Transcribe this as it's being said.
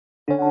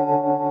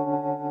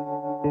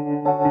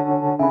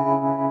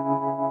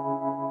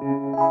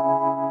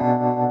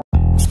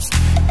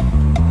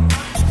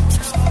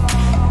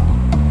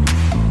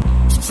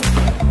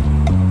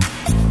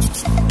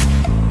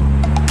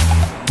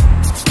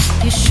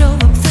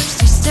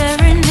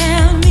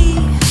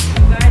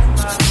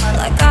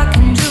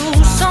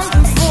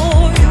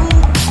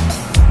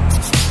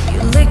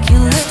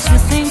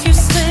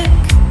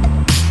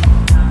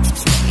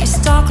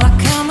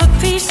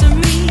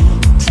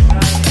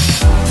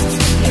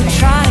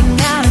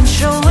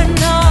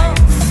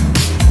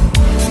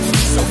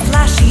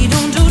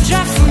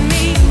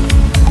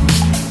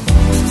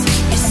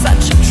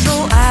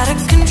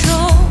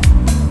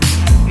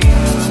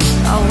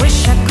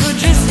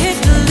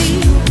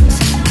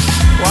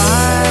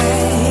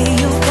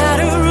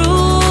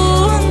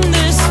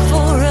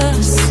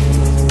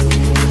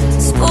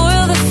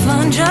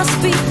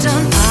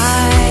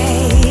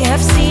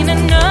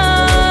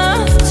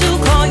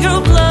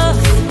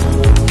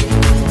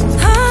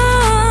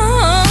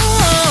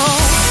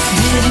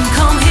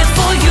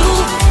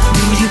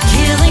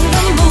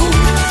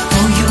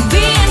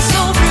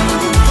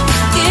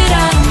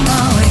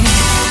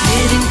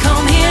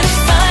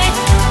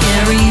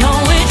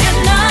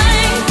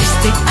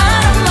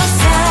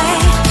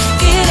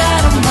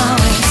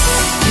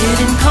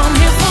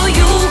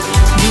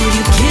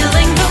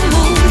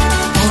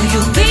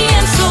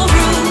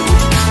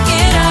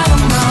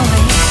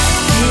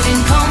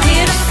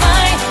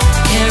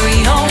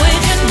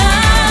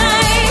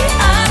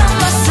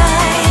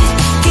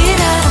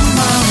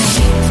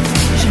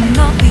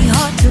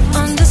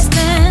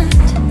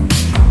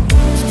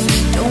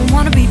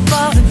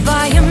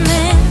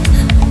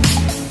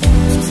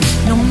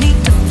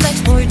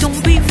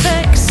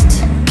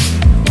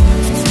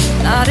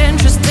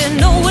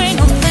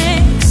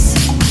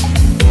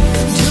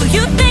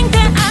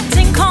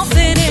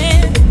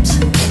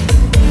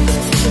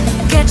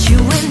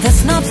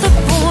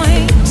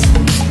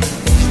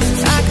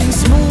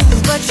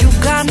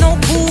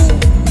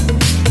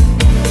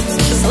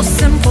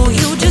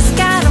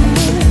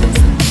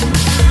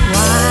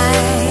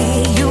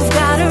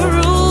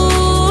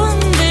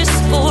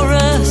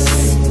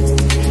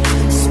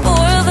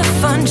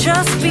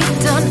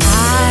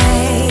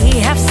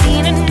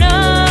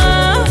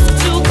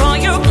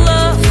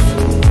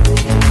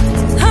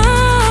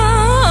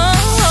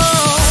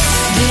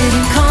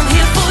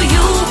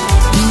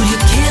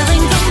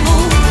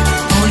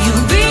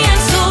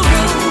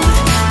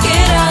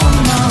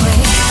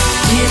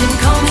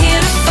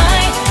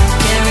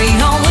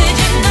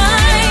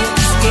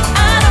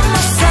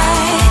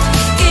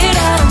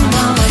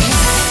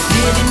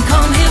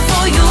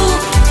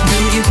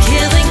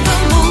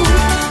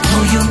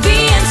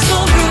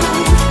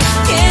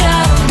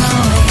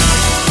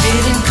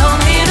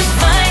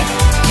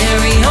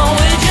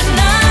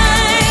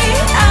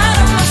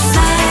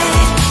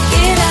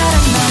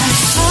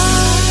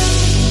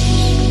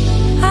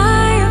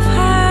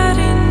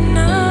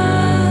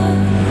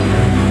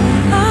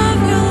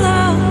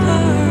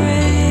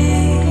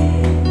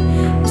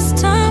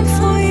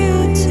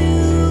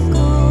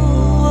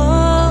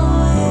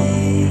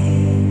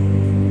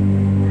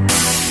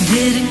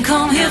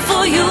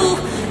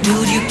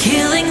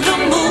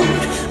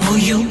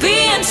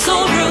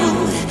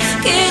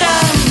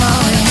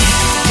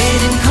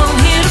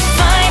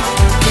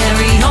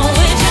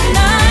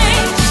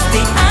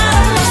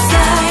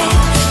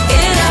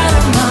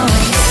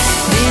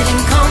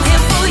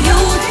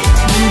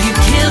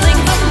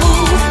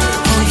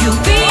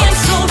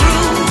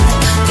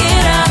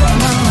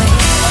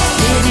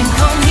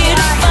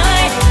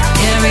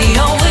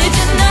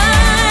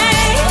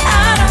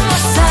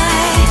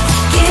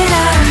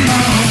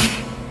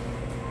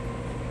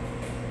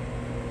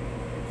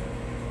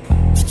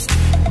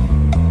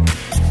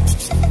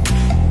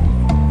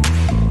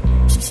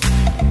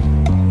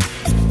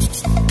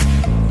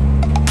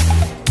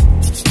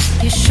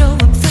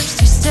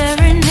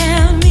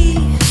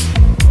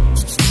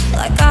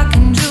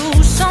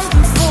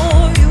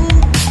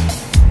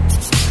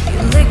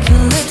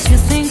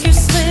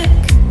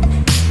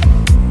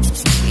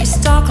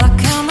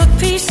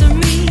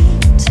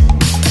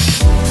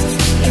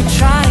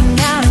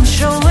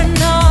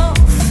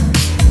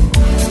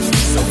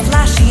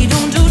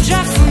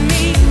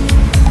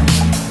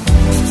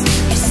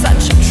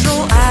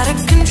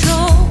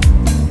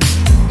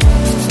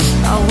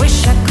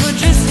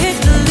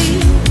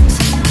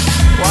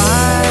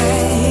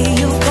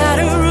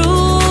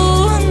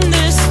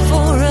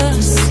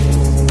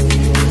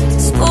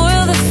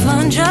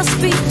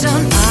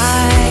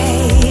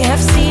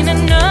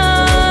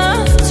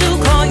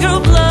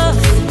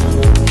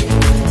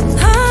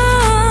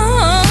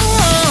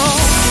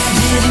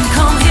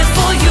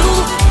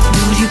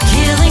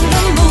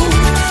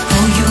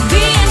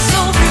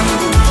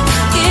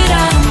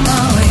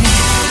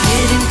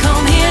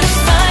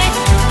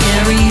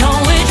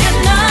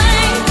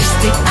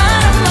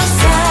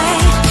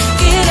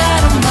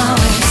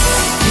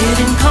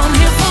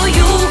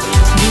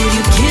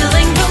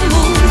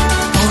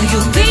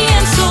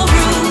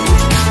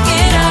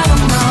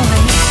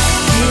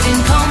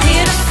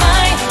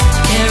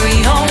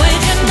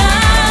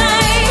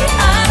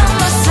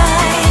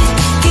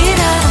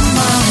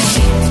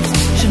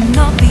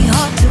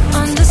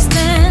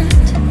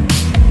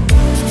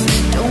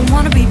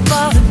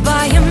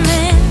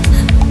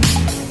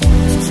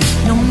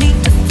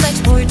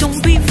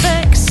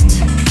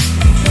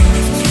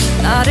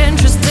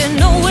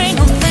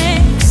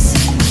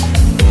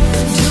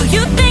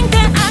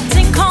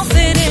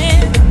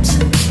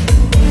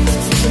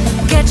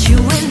you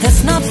in,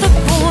 that's not the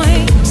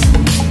point.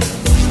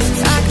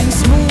 Acting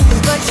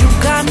smooth, but you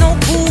got no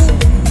cool.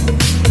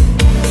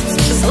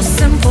 So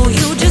simple,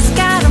 you just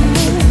gotta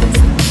move.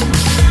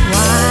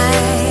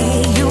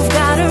 Why you've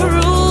gotta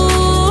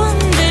ruin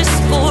this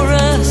for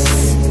us?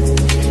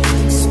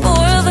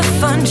 Spoil the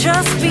fun,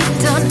 just be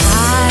done.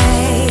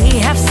 I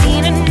have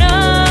seen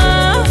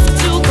enough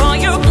to call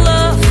your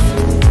bluff.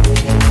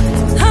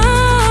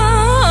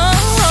 Oh,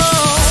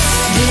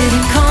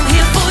 didn't come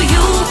here for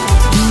you.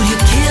 Dude,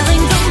 you're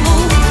killing the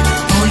mood.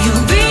 Oh, you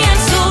being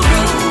so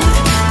rude.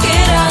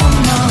 Get out of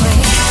my way.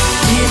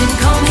 Didn't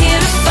come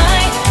here to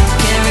fight.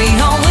 Carry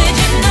on with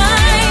your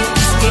night.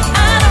 Just get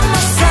out of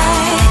my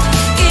sight.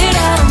 Get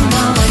out of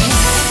my way.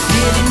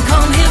 Didn't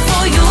come here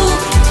for you.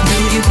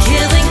 Dude, you're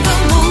killing the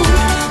mood.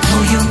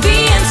 Oh, you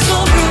being so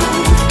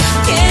rude.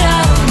 Get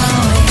out of my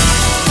way.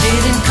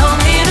 Didn't come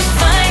here to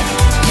fight.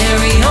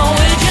 Carry on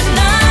with your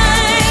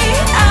night.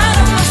 Out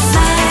of my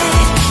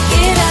sight.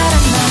 Get out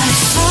of my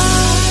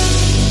sight.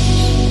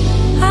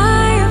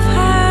 I have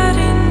had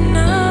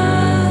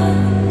enough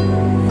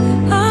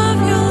of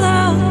your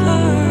loud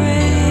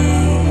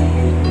parade.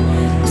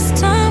 It's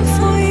time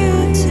for you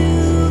to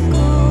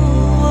go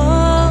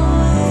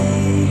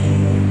away.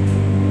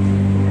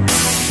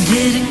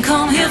 Didn't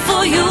come here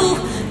for you.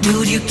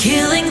 Dude, you're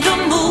killing the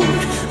mood.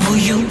 Oh,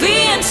 you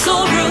being so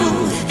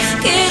rude.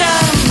 Get out.